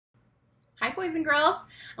boys and girls.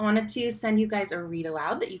 I wanted to send you guys a read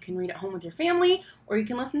aloud that you can read at home with your family or you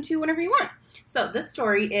can listen to whenever you want. So this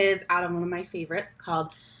story is out of one of my favorites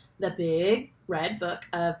called The Big Red Book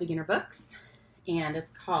of Beginner Books, and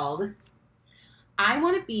it's called I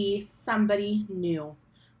Want to Be Somebody New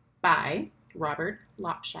by Robert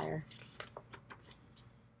Lopshire.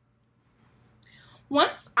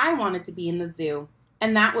 Once I wanted to be in the zoo,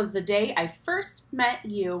 and that was the day I first met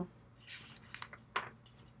you.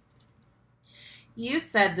 You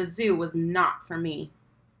said the zoo was not for me.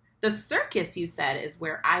 The circus, you said, is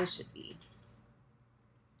where I should be.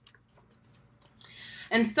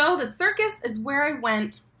 And so the circus is where I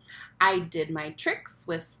went. I did my tricks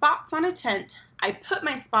with spots on a tent. I put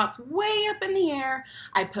my spots way up in the air.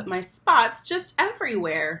 I put my spots just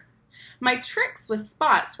everywhere. My tricks with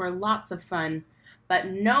spots were lots of fun, but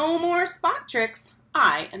no more spot tricks.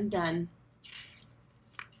 I am done.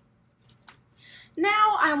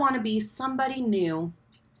 Now I want to be somebody new.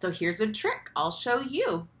 So here's a trick I'll show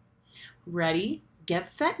you. Ready, get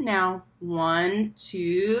set now. 1,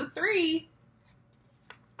 2, 3.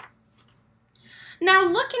 Now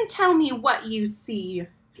look and tell me what you see.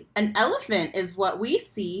 An elephant is what we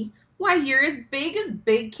see. Why, you're as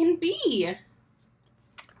big can be.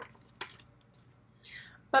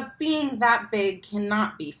 But being that big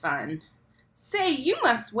cannot be fun. Say, you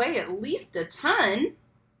must weigh at least a ton.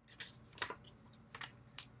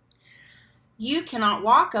 You cannot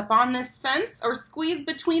walk up on this fence or squeeze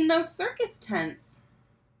between those circus tents.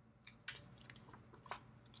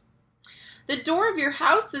 The door of your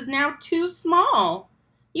house is now too small.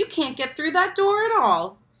 You can't get through that door at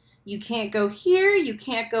all. You can't go here, you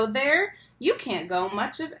can't go there, you can't go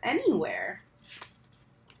much of anywhere.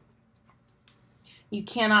 You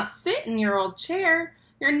cannot sit in your old chair.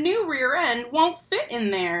 Your new rear end won't fit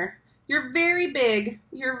in there. You're very big,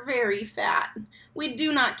 you're very fat. We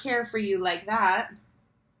do not care for you like that.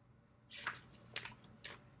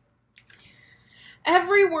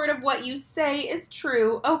 Every word of what you say is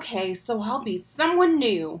true. Okay, so I'll be someone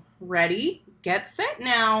new. Ready? Get set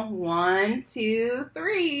now. 1, 2,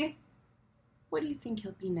 3. What do you think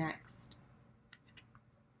he'll be next?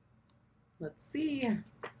 Let's see.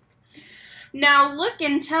 Now look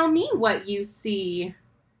and tell me what you see.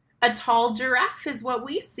 A tall giraffe is what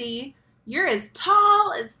we see. You're as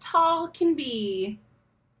tall can be.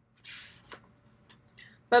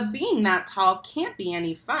 But being that tall can't be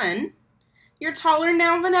any fun. You're taller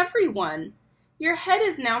now than everyone. Your head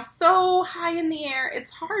is now so high in the air,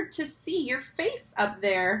 it's hard to see your face up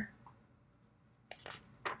there.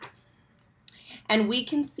 And we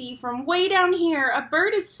can see from way down here, a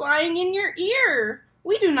bird is flying in your ear.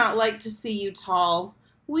 We do not like to see you tall.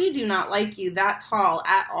 We do not like you that tall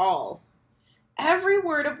at all. Every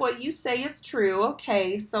word of what you say is true.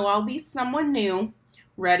 Okay, so I'll be someone new.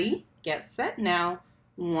 Ready? Get set now.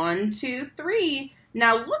 1, 2, 3.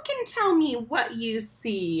 Now look and tell me what you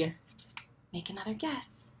see. Make another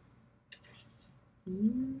guess. A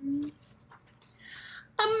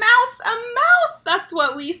mouse, that's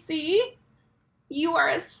what we see. You are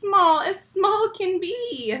as small can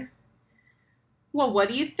be. Well, what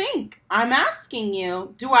do you think? I'm asking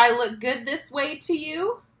you. Do I look good this way to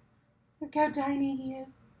you? Look how tiny he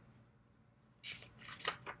is.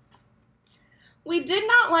 We did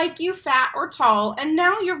not like you fat or tall, and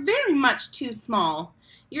now you're very much too small.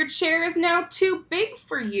 Your chair is now too big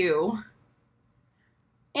for you.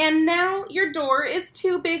 And now your door is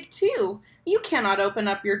too big too. You cannot open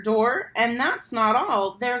up your door, and that's not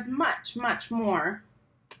all. There's much, much more.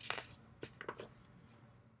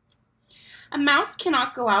 A mouse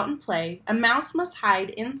cannot go out and play. A mouse must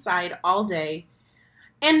hide inside all day.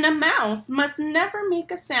 And a mouse must never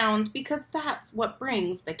make a sound because that's what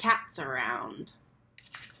brings the cats around.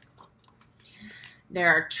 There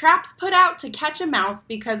are traps put out to catch a mouse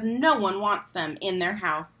because no one wants them in their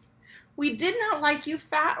house. We did not like you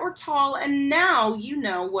fat or tall, and now you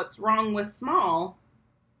know what's wrong with small.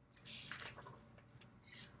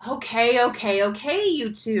 Okay,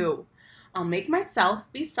 you two. I'll make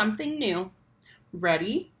myself be something new.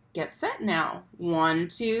 Ready? Get set now. 1,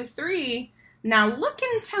 2, 3. Now look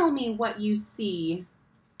and tell me what you see.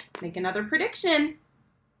 Make another prediction.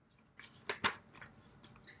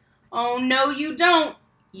 Oh, no, you don't.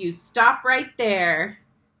 You stop right there.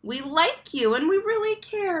 We like you and we really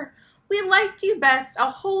care. We liked you best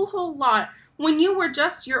a whole lot when you were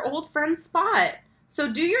just your old friend Spot.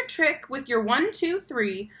 So do your trick with your 1, 2,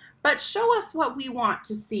 3, but show us what we want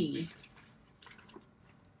to see.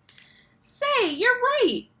 Say, you're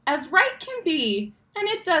right, as right can be. And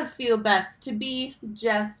it does feel best to be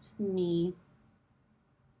just me.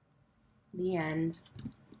 The end.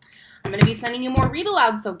 I'm going to be sending you more read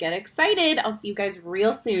alouds, so get excited. I'll see you guys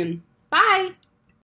real soon. Bye!